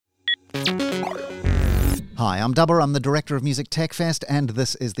Hi, I'm Dubber. I'm the Director of Music Tech Fest, and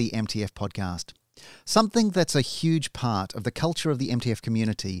this is the MTF Podcast. Something that's a huge part of the culture of the MTF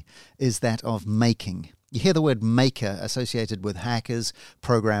community is that of making. You hear the word maker associated with hackers,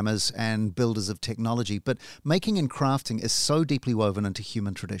 programmers, and builders of technology, but making and crafting is so deeply woven into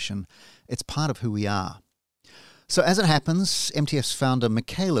human tradition. It's part of who we are. So as it happens, MTF's founder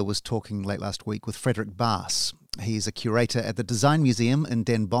Michaela was talking late last week with Frederik Baas. He's a curator at the Design Museum in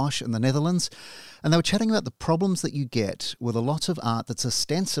Den Bosch in the Netherlands, and they were chatting about the problems that you get with a lot of art that's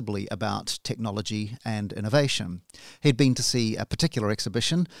ostensibly about technology and innovation. He'd been to see a particular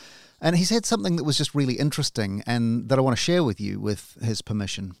exhibition, and he said something that was just really interesting and that I want to share with you with his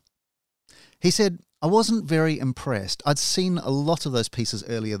permission. He said, I wasn't very impressed. I'd seen a lot of those pieces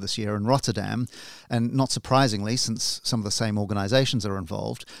earlier this year in Rotterdam, and not surprisingly, since some of the same organisations are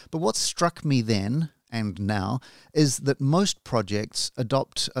involved, but what struck me then and now is that most projects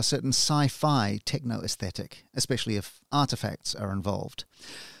adopt a certain sci-fi techno-aesthetic, especially if artefacts are involved.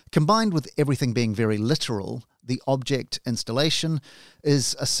 Combined with everything being very literal, the object installation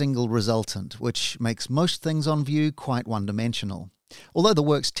is a single resultant, which makes most things on view quite one-dimensional. Although the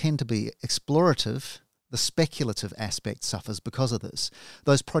works tend to be explorative, the speculative aspect suffers because of this.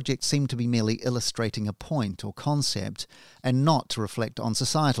 Those projects seem to be merely illustrating a point or concept and not to reflect on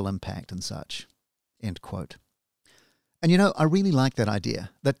societal impact and such. End quote. And you know, I really like that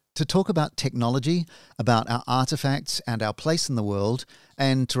idea, that to talk about technology, about our artifacts and our place in the world,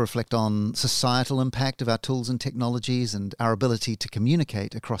 and to reflect on societal impact of our tools and technologies and our ability to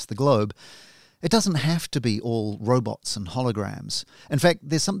communicate across the globe, it doesn't have to be all robots and holograms. In fact,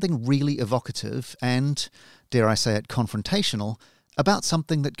 there's something really evocative and, dare I say it, confrontational about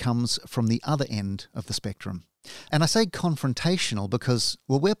something that comes from the other end of the spectrum. And I say confrontational because,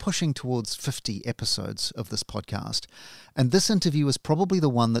 well, we're pushing towards 50 episodes of this podcast, and this interview is probably the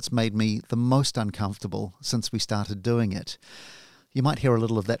one that's made me the most uncomfortable since we started doing it. You might hear a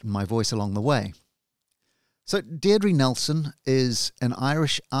little of that in my voice along the way. So Deirdre Nelson is an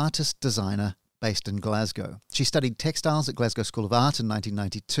Irish artist-designer based in Glasgow. She studied textiles at Glasgow School of Art in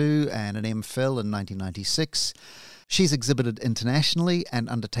 1992 and an MPhil in 1996. She's exhibited internationally and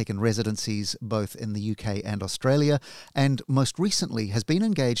undertaken residencies both in the UK and Australia, and most recently has been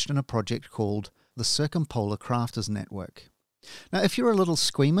engaged in a project called the Circumpolar Crafters Network. Now, if you're a little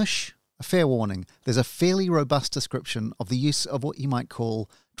squeamish, a fair warning, there's a fairly robust description of the use of what you might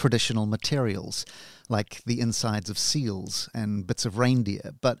call traditional materials, like the insides of seals and bits of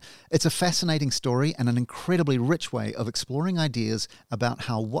reindeer. But it's a fascinating story and an incredibly rich way of exploring ideas about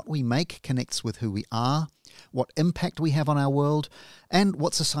how what we make connects with who we are, what impact we have on our world, and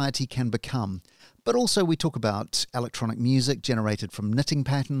what society can become. But also we talk about electronic music generated from knitting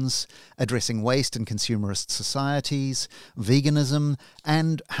patterns, addressing waste in consumerist societies, veganism,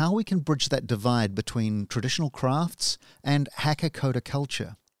 and how we can bridge that divide between traditional crafts and hacker-coder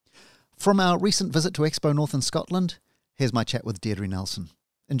culture. From our recent visit to Expo North in Scotland, here's my chat with Deirdre Nelson.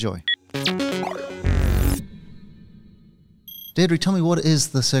 Enjoy. Deirdre, tell me, what is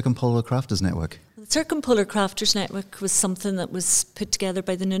the Circumpolar Crafters Network? The Circumpolar Crafters Network was something that was put together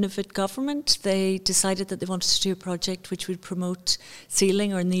by the Nunavut government. They decided that they wanted to do a project which would promote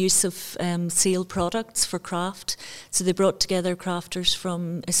sealing or in the use of seal products for craft. So they brought together crafters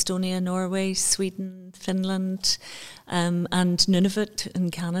from Estonia, Norway, Sweden, Finland, and Nunavut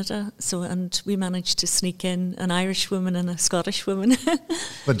in Canada. And we managed to sneak in an Irish woman and a Scottish woman.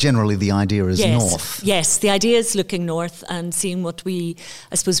 But generally the idea is north. Yes, the idea is looking north and seeing what we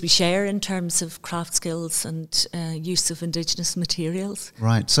share in terms of craft skills and use of indigenous materials.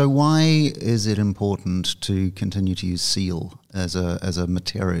 Right. So why is it important to continue to use seal as a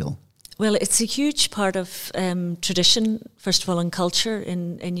material? Well, it's a huge part of tradition, first of all, and culture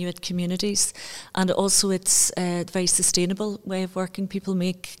in Inuit communities. And also it's a very sustainable way of working. People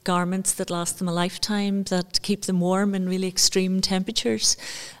make garments that last them a lifetime, that keep them warm in really extreme temperatures.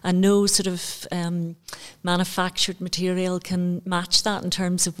 And no sort of manufactured material can match that in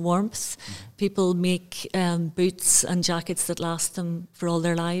terms of warmth. Mm-hmm. People make boots and jackets that last them for all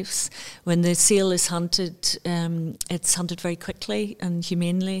their lives. When the seal is hunted, it's hunted very quickly and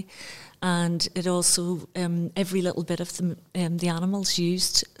humanely. And it also, every little bit of the animal's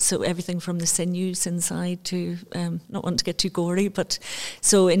used, so everything from the sinews inside to, not want to get too gory, but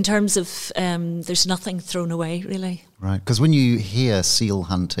so in terms of, there's nothing thrown away, really. Right, because when you hear seal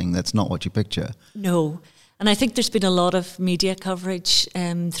hunting, that's not what you picture. No. And I think there's been a lot of media coverage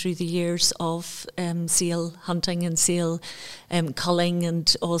through the years of seal hunting and seal culling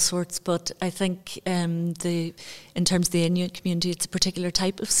and all sorts. But I think in terms of the Inuit community, it's a particular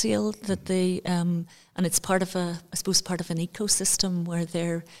type of seal that they and it's part of an ecosystem where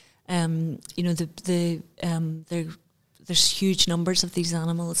they're there's huge numbers of these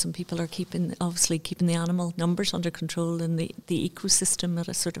animals, and people are keeping the animal numbers under control in the ecosystem at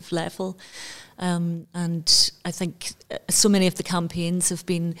a sort of level. And I think so many of the campaigns have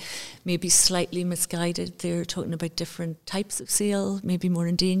been maybe slightly misguided. They're talking about different types of seal, maybe more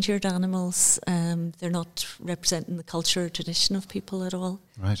endangered animals. They're not representing the culture or tradition of people at all.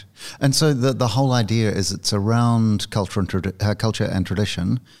 Right. And so the whole idea is it's around culture and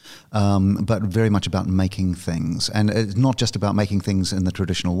tradition, but very much about making things. And it's not just about making things in the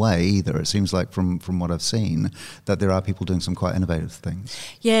traditional way either. It seems like from what I've seen that there are people doing some quite innovative things.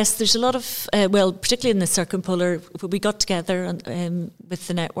 Yes, there's a lot of, particularly in the Circumpolar, we got together with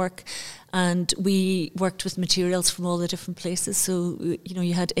the network, and we worked with materials from all the different places. So,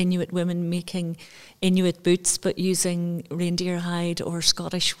 you had Inuit women making Inuit boots, but using reindeer hide or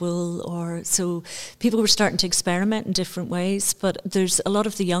Scottish wool, so people were starting to experiment in different ways. But there's a lot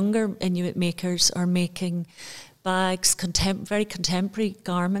of the younger Inuit makers are making bags, very contemporary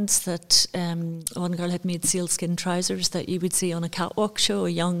garments that one girl had made sealskin trousers that you would see on a catwalk show, a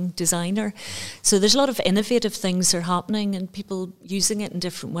young designer. So there's a lot of innovative things that are happening and people using it in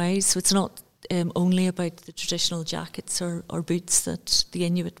different ways. So it's not only about the traditional jackets or boots that the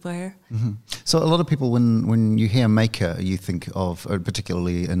Inuit wear. Mm-hmm. So a lot of people, when you hear maker, you think of,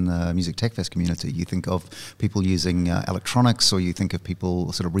 particularly in the Music Techfest community, you think of people using electronics, or you think of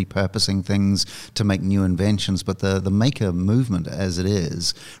people sort of repurposing things to make new inventions. But the maker movement, as it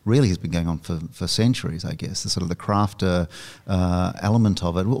is, really has been going on for centuries, I guess. The sort of the crafter element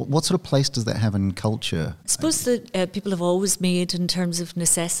of it. What sort of place does that have in culture? I suppose that people have always made in terms of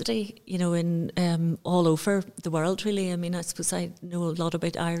necessity, in all over the world, really. I mean, I suppose I know a lot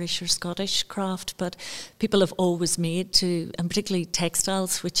about Irish or Scottish craft, but people have always made and particularly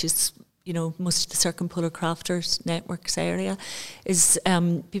textiles, which is, most of the Circumpolar Crafters Networks area, is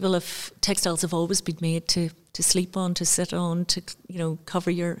textiles have always been made to sleep on, to sit on, to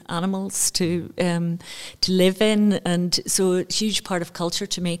cover your animals, to live in, and so a huge part of culture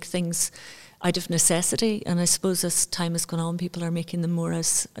to make things out of necessity. And I suppose as time has gone on, people are making them more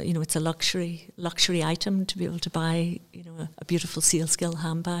as it's a luxury item to be able to buy a beautiful sealskin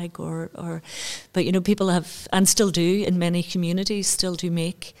handbag but people have, and still do in many communities, still do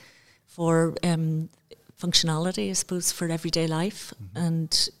make for functionality, I suppose, for everyday life. Mm-hmm.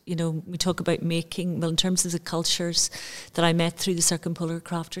 And, we talk about making, in terms of the cultures that I met through the Circumpolar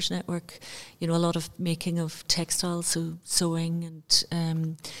Crafters Network, a lot of making of textiles, so sewing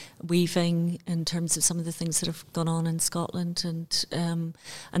and weaving, in terms of some of the things that have gone on in Scotland. And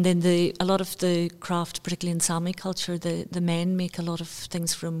then a lot of the craft, particularly in Sami culture, the men make a lot of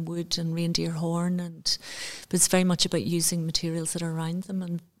things from wood and reindeer horn, but it's very much about using materials that are around them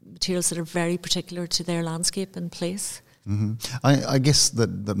and materials that are very particular to their landscape and place. Mm-hmm. I guess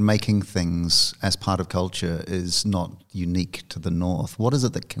that making things as part of culture is not unique to the north. What is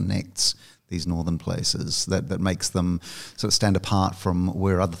it that connects these northern places that makes them sort of stand apart from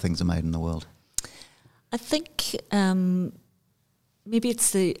where other things are made in the world? I think maybe it's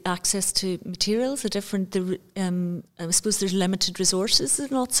the access to materials, I suppose there's limited resources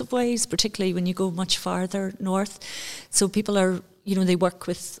in lots of ways, particularly when you go much farther north. So people are, they work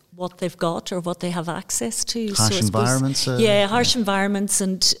with what they've got or what they have access to. Harsh environments? Harsh environments.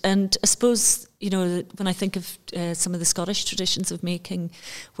 And I suppose, when I think of some of the Scottish traditions of making,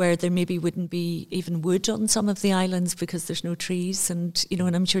 where there maybe wouldn't be even wood on some of the islands because there's no trees. And,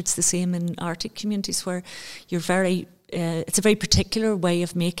 and I'm sure it's the same in Arctic communities where you're it's a very particular way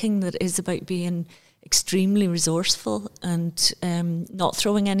of making that is about being extremely resourceful and not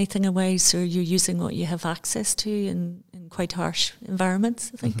throwing anything away, so you're using what you have access to in quite harsh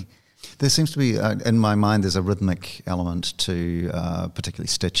environments, I think. Mm-hmm. There seems to be, in my mind, there's a rhythmic element to particularly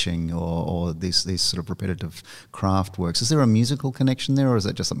stitching or these sort of repetitive craft works. Is there a musical connection there, or is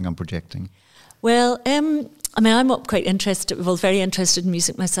that just something I'm projecting? Well, I'm quite interested, very interested in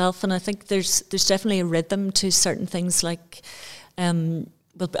music myself, and I think there's definitely a rhythm to certain things like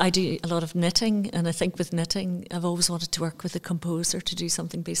I do a lot of knitting, and I think with knitting, I've always wanted to work with a composer to do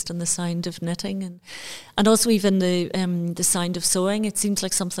something based on the sound of knitting, and also even the sound of sewing. It seems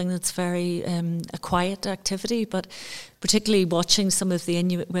like something that's very a quiet activity, but particularly watching some of the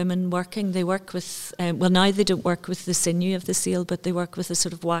Inuit women working, they work with, now they don't work with the sinew of the seal, but they work with a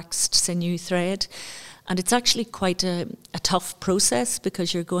sort of waxed sinew thread. And it's actually quite a tough process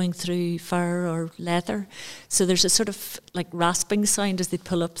because you're going through fur or leather. So there's a sort of like rasping sound as they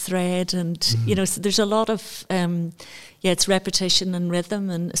pull up thread. And, so there's a lot of, it's repetition and rhythm.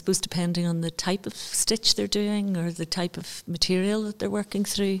 And I suppose depending on the type of stitch they're doing or the type of material that they're working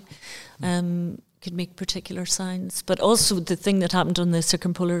through, could make particular sounds. But also the thing that happened on the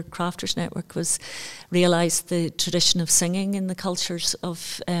Circumpolar Crafters Network was realise the tradition of singing in the cultures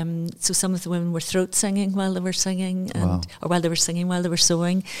of, so some of the women were throat singing while they were singing, and, or while they were singing while they were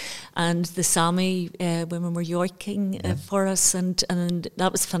sewing, and the Sami women were yoiking for us, and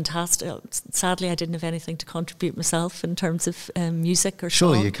that was fantastic. Sadly, I didn't have anything to contribute myself in terms of music or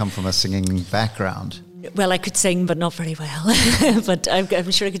Surely song. you come from a singing background. Well, I could sing, but not very well. But I'm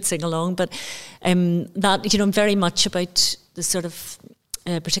sure I could sing along. But that, you know, very much about the sort of,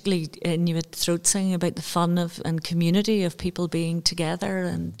 particularly Inuit throat singing, about the fun of and community of people being together,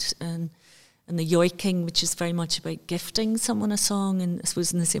 and the yoiking, which is very much about gifting someone a song, and I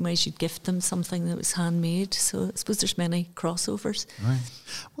suppose in the same way as you'd gift them something that was handmade. So I suppose there's many crossovers. Right.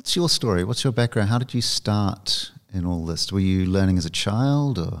 What's your story? What's your background? How did you start in all this? Were you learning as a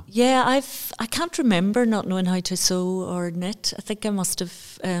child, or? Yeah, I can't remember not knowing how to sew or knit. I think I must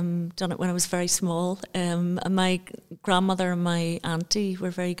have done it when I was very small. And my grandmother and my auntie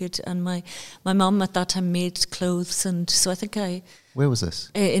were very good, and my mum at that time made clothes, and so I think I. Where was this?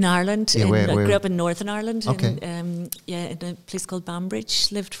 In Ireland. Yeah, I grew up in Northern Ireland. Okay. In a place called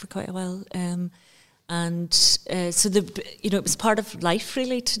Banbridge. Lived for quite a while. So it was part of life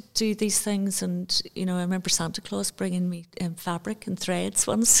really to do these things, and I remember Santa Claus bringing me fabric and threads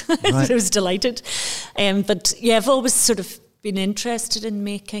once. Right. I was delighted, but yeah, I've always sort of been interested in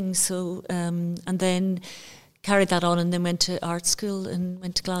making. So and then carried that on, and then went to art school and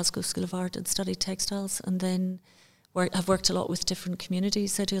went to Glasgow School of Art and studied textiles, and then I've worked a lot with different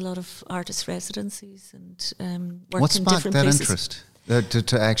communities. I do a lot of artist residencies and work what in sparked different that places. interest?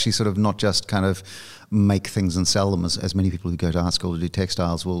 To actually sort of not just kind of make things and sell them as many people who go to art school to do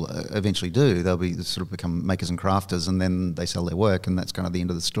textiles will eventually do. They'll be sort of become makers and crafters, and then they sell their work, and that's kind of the end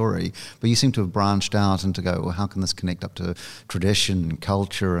of the story. But you seem to have branched out and to go, well, how can this connect up to tradition,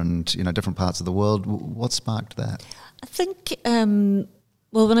 culture, and different parts of the world? What sparked that? I think.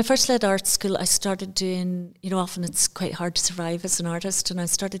 Well, when I first led art school, I started doing, often it's quite hard to survive as an artist, and I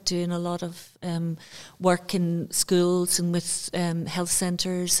started doing a lot of work in schools and with health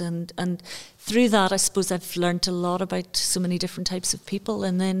centres, and through that, I suppose I've learned a lot about so many different types of people,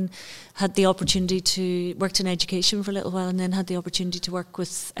 and then had the opportunity to worked in education for a little while, and then had the opportunity to work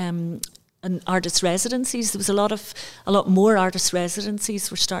with and artist residencies. There was a lot more artist residencies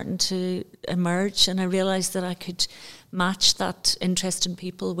were starting to emerge, and I realised that I could match that interest in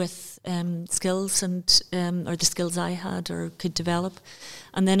people with skills and or the skills I had or could develop.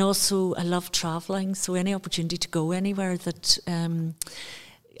 And then also I love travelling, so any opportunity to go anywhere that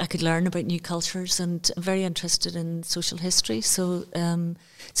I could learn about new cultures, and I'm very interested in social history, so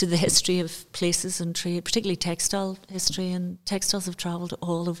the history of places and trade, particularly textile history, and textiles have travelled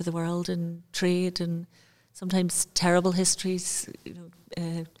all over the world in trade, and sometimes terrible histories,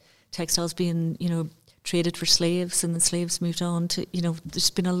 textiles being, traded for slaves, and the slaves moved on to, there's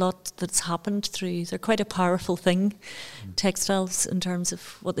been a lot that's happened through, they're quite a powerful thing, textiles, in terms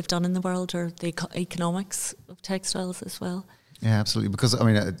of what they've done in the world, or the economics of textiles as well. Yeah, absolutely. Because,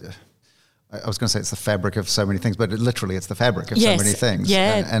 I was going to say it's the fabric of so many things, but literally it's the fabric of so many things.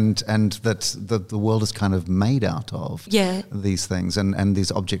 Yeah. And that the world is kind of made out of these things and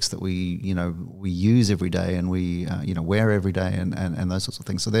these objects that we use every day, and we wear every day, and those sorts of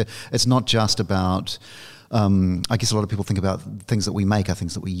things. So it's not just about I guess a lot of people think about things that we make are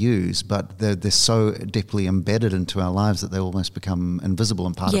things that we use, but they're so deeply embedded into our lives that they almost become invisible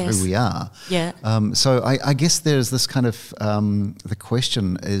and part of who we are. Yeah. So I guess there's this kind of the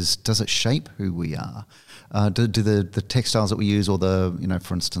question is, does it shape who we are? Do the textiles that we use, or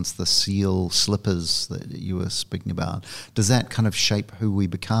for instance, the seal slippers that you were speaking about, does that kind of shape who we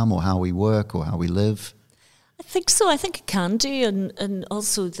become, or how we work, or how we live? I think so. I think it can do, and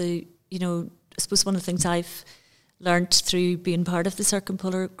also I suppose one of the things I've learned through being part of the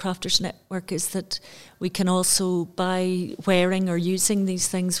Circumpolar Crafters Network is that we can also, by wearing or using these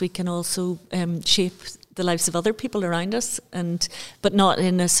things, we can also shape the lives of other people around us, but not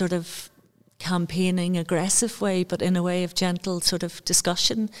in a sort of campaigning, aggressive way, but in a way of gentle sort of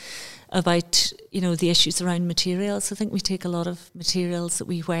discussion about the issues around materials. I think we take a lot of materials that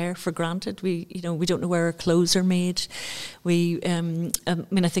we wear for granted. We don't know where our clothes are made.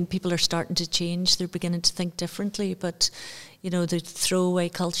 I think people are starting to change. They're beginning to think differently. But the throwaway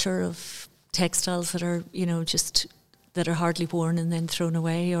culture of textiles that are that are hardly worn and then thrown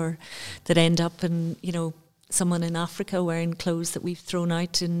away, or that end up in someone in Africa wearing clothes that we've thrown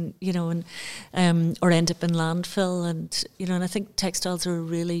out, and or end up in landfill, and I think textiles are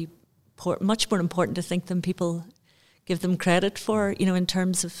really much more important, I think, than people give them credit for, in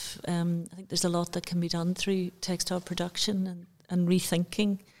terms of, I think there's a lot that can be done through textile production and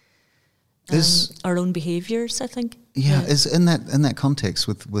rethinking our own behaviours, I think. Yeah, is in that context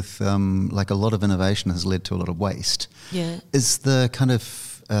with like a lot of innovation has led to a lot of waste. Yeah. Is the kind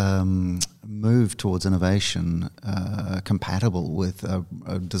of move towards innovation compatible with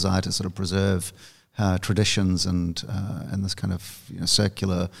a desire to sort of preserve traditions and this kind of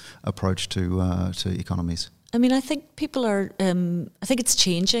circular approach to economies? I mean, I think people are. I think it's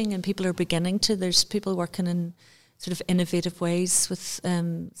changing, and people are beginning to. There's people working in sort of innovative ways with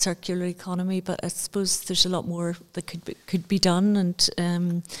circular economy, but I suppose there's a lot more that could be done,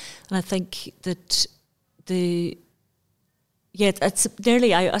 and I think that it's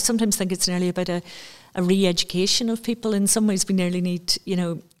nearly. I sometimes think it's nearly about a re-education of people. In some ways, we nearly need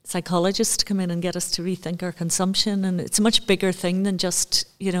psychologists to come in and get us to rethink our consumption, and it's a much bigger thing than just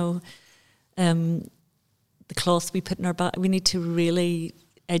the cloth we put in our bag. We need to really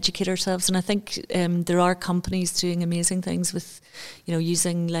educate ourselves, and I think there are companies doing amazing things with,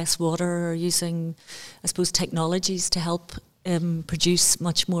 using less water or using, I suppose, technologies to help produce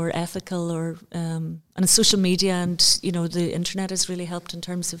much more ethical and social media and the internet has really helped in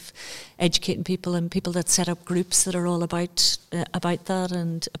terms of educating people, and people that set up groups that are all about that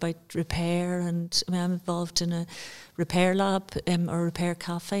and about repair. And I mean, I'm involved in a repair lab or repair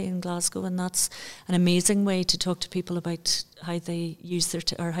cafe in Glasgow, and that's an amazing way to talk to people about how they use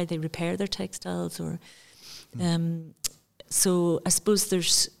or how they repair their textiles or. So I suppose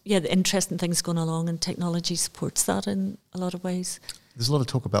there's the interesting things going along, and technology supports that in a lot of ways. There's a lot of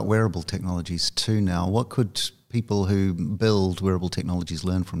talk about wearable technologies too now. What could people who build wearable technologies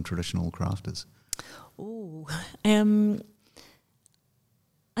learn from traditional crafters? I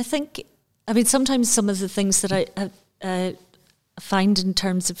mean, sometimes some of the things that I find in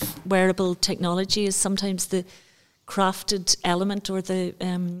terms of wearable technology is sometimes the crafted element or the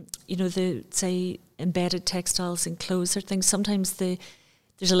say embedded textiles and clothes or things. Sometimes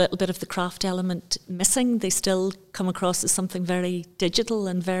there's a little bit of the craft element missing. They still come across as something very digital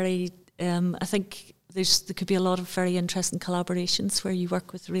and very. I think there could be a lot of very interesting collaborations where you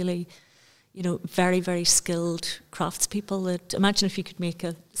work with really, very, very skilled craftspeople. Imagine if you could make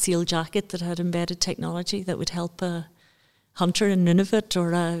a seal jacket that had embedded technology that would help a hunter in Nunavut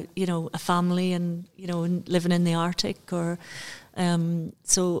or a family and living in the Arctic or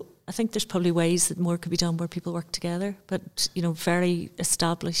so. I think there's probably ways that more could be done where people work together, but very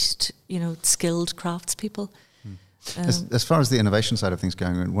established, skilled craftspeople. As far as the innovation side of things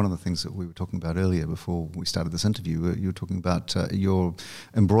going, one of the things that we were talking about earlier before we started this interview, you were talking about your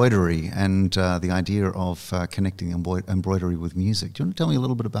embroidery and the idea of connecting embroidery with music. Do you want to tell me a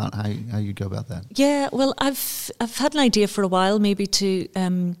little bit about how you go about that? Yeah, well, I've had an idea for a while, maybe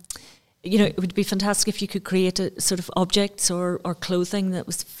to. It would be fantastic if you could create a sort of objects or clothing that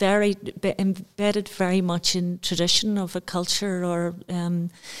was very embedded very much in tradition of a culture or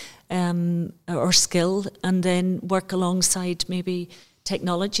skill, and then work alongside maybe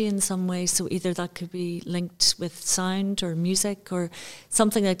technology in some way. So either that could be linked with sound or music or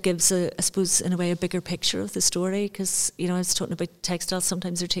something that gives I suppose, in a way, a bigger picture of the story. Because, I was talking about textiles,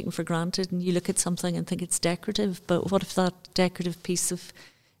 sometimes they're taken for granted and you look at something and think it's decorative, but what if that decorative piece of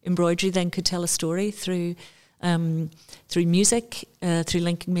embroidery then could tell a story through music, through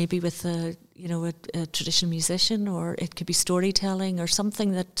linking maybe with a traditional musician, or it could be storytelling or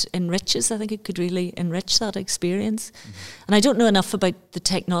something that enriches. I think it could really enrich that experience. Mm-hmm. And I don't know enough about the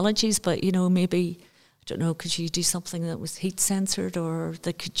technologies, but maybe, I don't know, could you do something that was heat censored or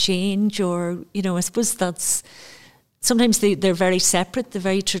that could change, or I suppose that's sometimes they're very separate. The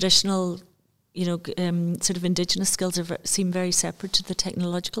very traditional sort of indigenous skills seem very separate to the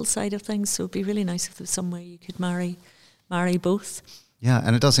technological side of things. So it'd be really nice if there was some way you could marry both. Yeah,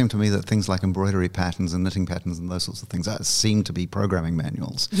 and it does seem to me that things like embroidery patterns and knitting patterns and those sorts of things seem to be programming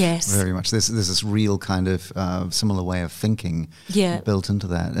manuals. Yes. Very much. There's this real kind of similar way of thinking built into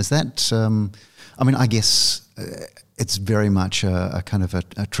that. Is that, I guess it's very much a kind of a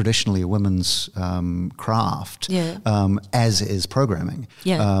traditionally a women's craft, as is programming.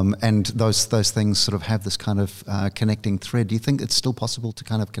 Yeah. And those things sort of have this kind of connecting thread. Do you think it's still possible to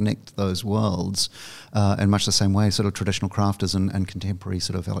kind of connect those worlds in much the same way, sort of traditional crafters and contemporary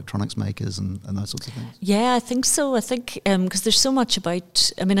sort of electronics makers and those sorts of things? Yeah, I think so. I think because there's so much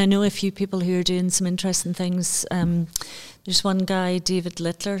about, I know a few people who are doing some interesting things. There's one guy, David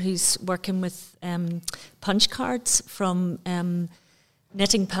Littler, who's working with punch cards from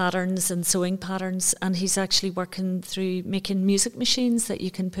knitting patterns and sewing patterns, and he's actually working through making music machines that you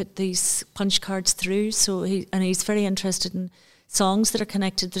can put these punch cards through. So he's very interested in songs that are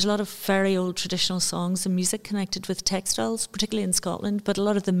connected. There's a lot of very old traditional songs and music connected with textiles, particularly in Scotland, but a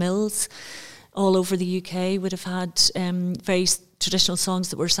lot of the mills all over the UK would have had very traditional songs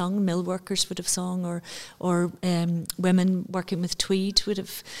that were sung, mill workers would have sung, or women working with tweed would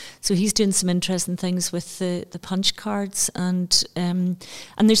have. So he's doing some interesting things with the punch cards, and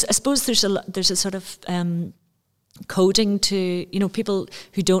there's, I suppose there's a sort of coding to, people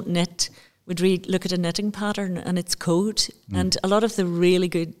who don't knit would look at a knitting pattern and it's code. And a lot of the really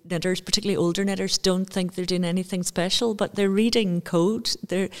good knitters, particularly older knitters, don't think they're doing anything special, but they're reading code.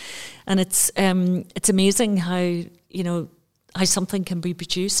 And it's amazing how, how something can be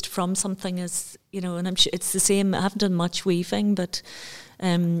produced from something as, and I'm sure it's the same. I haven't done much weaving, but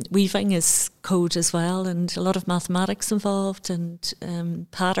weaving is code as well, and a lot of mathematics involved, and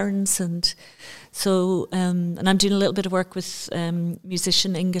patterns, and so and I'm doing a little bit of work with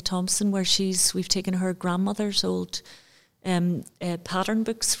musician Inga Thompson, where we've taken her grandmother's old pattern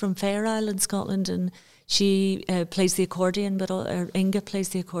books from Fair Isle in Scotland, and she plays the accordion, but Inga plays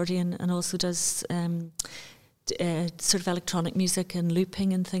the accordion and also does sort of electronic music and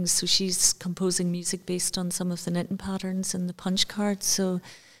looping and things. So she's composing music based on some of the knitting patterns and the punch cards. So,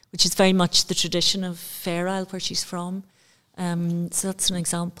 which is very much the tradition of Fair Isle, where she's from. So that's an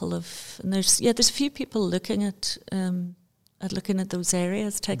example of. And there's a few people looking at those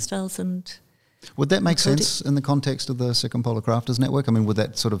areas, textiles and. Would that make sense in the context of the Circumpolar Crafters Network? I mean, would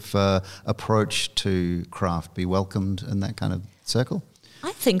that sort of approach to craft be welcomed in that kind of circle?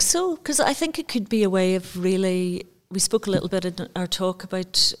 I think so, because I think it could be a way of really. We spoke a little bit in our talk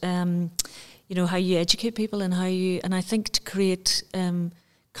about, how you educate people and and I think to create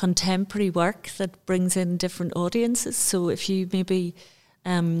contemporary work that brings in different audiences. So if you maybe,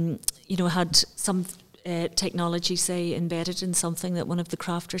 had some technology, say, embedded in something that one of the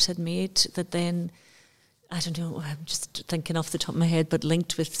crafters had made, that then. I don't know, I'm just thinking off the top of my head, but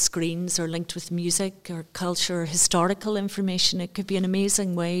linked with screens or linked with music or culture or historical information, it could be an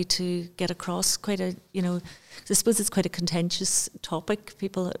amazing way to get across quite a, I suppose it's quite a contentious topic.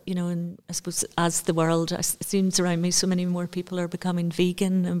 People, and I suppose as the world, it seems around me, so many more people are becoming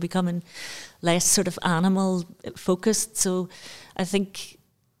vegan and becoming less sort of animal focused. So I think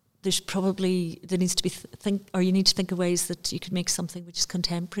there needs to be you need to think of ways that you could make something which is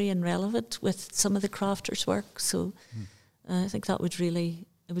contemporary and relevant with some of the crafters' work. So I think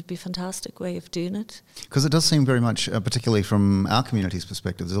it would be a fantastic way of doing it. Because it does seem very much, particularly from our community's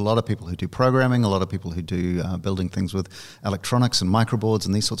perspective, there's a lot of people who do programming, a lot of people who do building things with electronics and microboards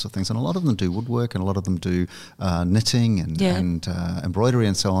and these sorts of things, and a lot of them do woodwork and a lot of them do knitting and embroidery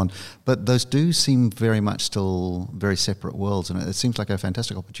and so on. But those do seem very much still very separate worlds, and it seems like a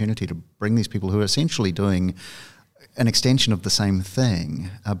fantastic opportunity to bring these people who are essentially doing an extension of the same thing,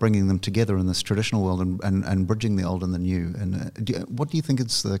 bringing them together in this traditional world and bridging the old and the new. And what do you think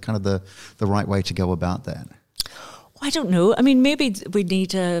is the right way to go about that? I don't know. I mean, maybe we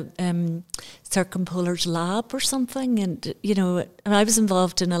need a Circumpolar's lab or something. And, I was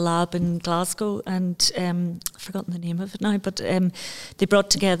involved in a lab in Glasgow, and I've forgotten the name of it now, but they brought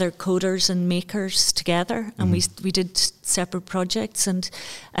together coders and makers together, and we did separate projects. And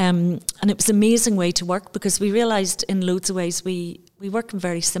it was an amazing way to work, because we realised in loads of ways we work in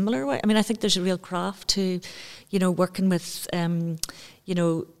very similar way. I mean, I think there's a real craft to, working with,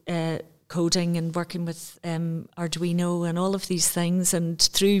 coding and working with Arduino and all of these things. And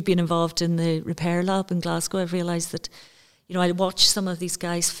through being involved in the repair lab in Glasgow, I've realised that, I watch some of these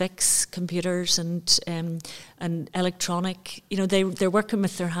guys fix computers and electronic. They're working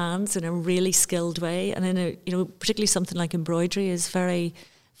with their hands in a really skilled way, and in a particularly something like embroidery is very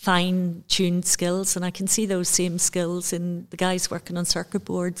fine-tuned skills, and I can see those same skills in the guys working on circuit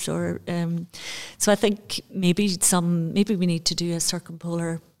boards. Or so I think maybe we need to do a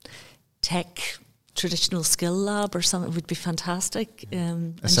Circumpolar tech traditional skill lab or something. It would be fantastic.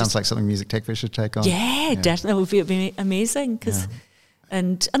 It sounds like something Music Tech Fest should take on. Yeah, definitely. It would be amazing.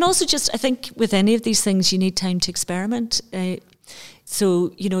 And also just, I think with any of these things, you need time to experiment.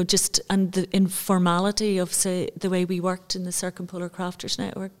 So, and the informality of, say, the way we worked in the Circumpolar Crafters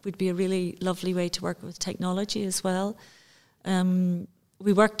Network would be a really lovely way to work with technology as well.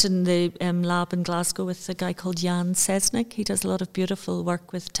 We worked in the lab in Glasgow with a guy called Jan Sesnick. He does a lot of beautiful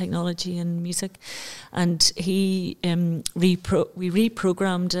work with technology and music. And we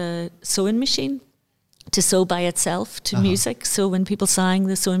reprogrammed a sewing machine to sew by itself to music. So when people sang,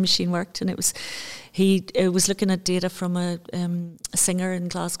 the sewing machine worked. And he was looking at data from a singer in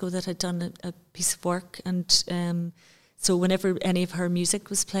Glasgow that had done a piece of work. And so whenever any of her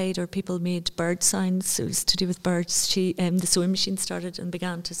music was played or people made bird sounds, it was to do with birds, the sewing machine started and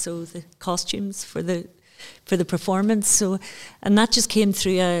began to sew the costumes for the performance. So, and that just came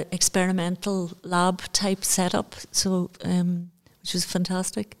through a experimental lab type setup. So, which was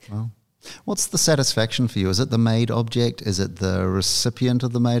fantastic. Wow. What's the satisfaction for you? Is it the made object? Is it the recipient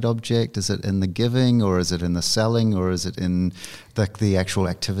of the made object? Is it in the giving, or is it in the selling, or is it in the actual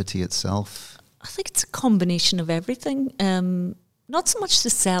activity itself? I think it's a combination of everything. Not so much the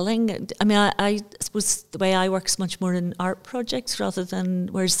selling. I mean, I suppose the way I work is much more in art projects rather than,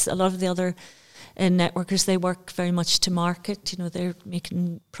 whereas a lot of the other networkers, they work very much to market. You know, they're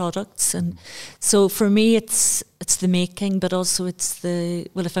making products, and so for me, it's the making, but also it's the,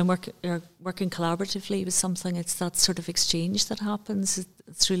 well, if I'm working collaboratively with something, it's that sort of exchange that happens.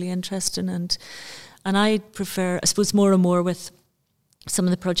 It's really interesting, and I prefer, I suppose, more and more with some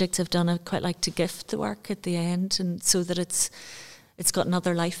of the projects I've done, I quite like to gift the work at the end, and so that it's got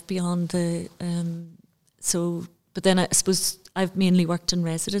another life beyond the But then I suppose I've mainly worked in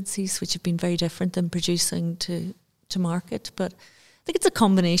residencies, which have been very different than producing to market. But I think it's a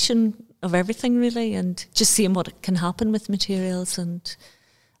combination of everything, really, and just seeing what can happen with materials. And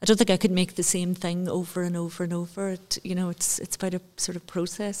I don't think I could make the same thing over and over and over. It's about a sort of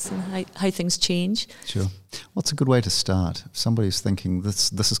process and how things change. Sure. What's a good way to start? If somebody's thinking,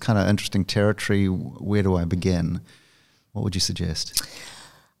 this is kind of interesting territory, where do I begin? What would you suggest?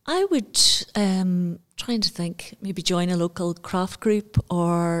 I would, trying to think, maybe join a local craft group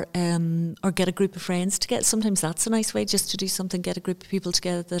or get a group of friends together. Sometimes that's a nice way, just to do something, get a group of people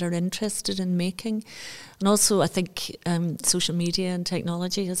together that are interested in making. And also I think social media and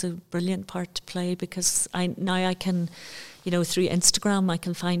technology has a brilliant part to play, because now I can, through Instagram, I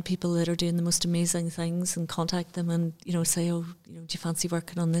can find people that are doing the most amazing things and contact them and, say, oh, do you fancy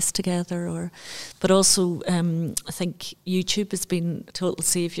working on this together? But also I think YouTube has been a total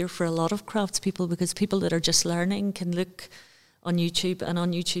saviour for a lot of craftspeople, because people that are just learning can look on YouTube, and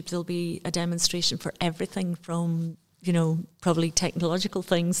on YouTube there'll be a demonstration for everything from, probably technological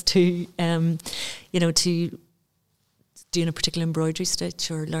things to, to doing a particular embroidery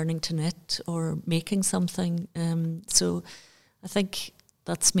stitch or learning to knit or making something. So I think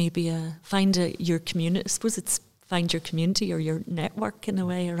that's maybe find your community. I suppose it's find your community or your network in a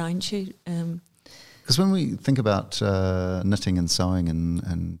way around you. Because when we think about knitting and sewing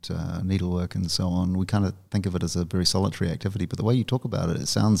and needlework and so on, we kind of think of it as a very solitary activity. But the way you talk about it, it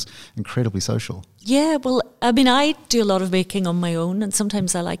sounds incredibly social. Yeah, well, I mean, I do a lot of making on my own, and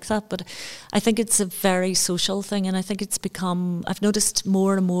sometimes I like that. But I think it's a very social thing, and I think it's become, I've noticed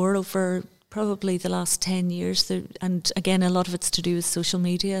more and more over probably the last 10 years, and again, a lot of it's to do with social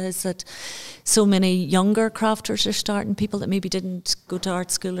media, is that so many younger crafters are starting, people that maybe didn't go to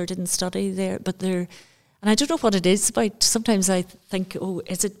art school or didn't study there, but they're, and I don't know what it is about. Sometimes I think, oh,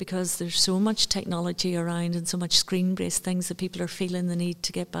 is it because there's so much technology around and so much screen-based things that people are feeling the need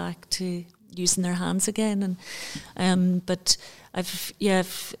to get back to using their hands again? And but I've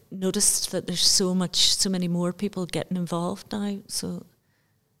noticed that there's so many more people getting involved now. So.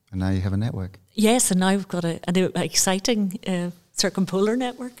 And now you have a network. Yes, and now we've got an exciting circumpolar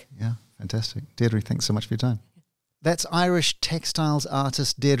network. Yeah, fantastic. Deirdre, thanks so much for your time. That's Irish textiles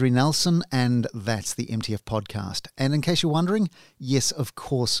artist Deirdre Nelson, and that's the MTF podcast. And in case you're wondering, yes, of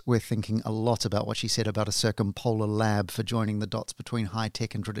course, we're thinking a lot about what she said about a circumpolar lab for joining the dots between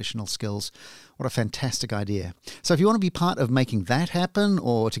high-tech and traditional skills. What a fantastic idea. So if you want to be part of making that happen,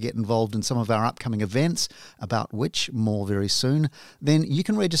 or to get involved in some of our upcoming events, about which more very soon, then you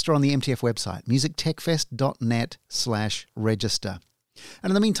can register on the MTF website, musictechfest.net/register.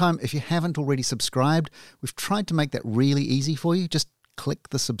 And in the meantime, if you haven't already subscribed, we've tried to make that really easy for you. Just click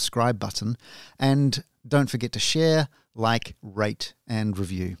the subscribe button, and don't forget to share, like, rate, and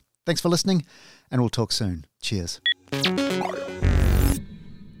review. Thanks for listening, and we'll talk soon. Cheers.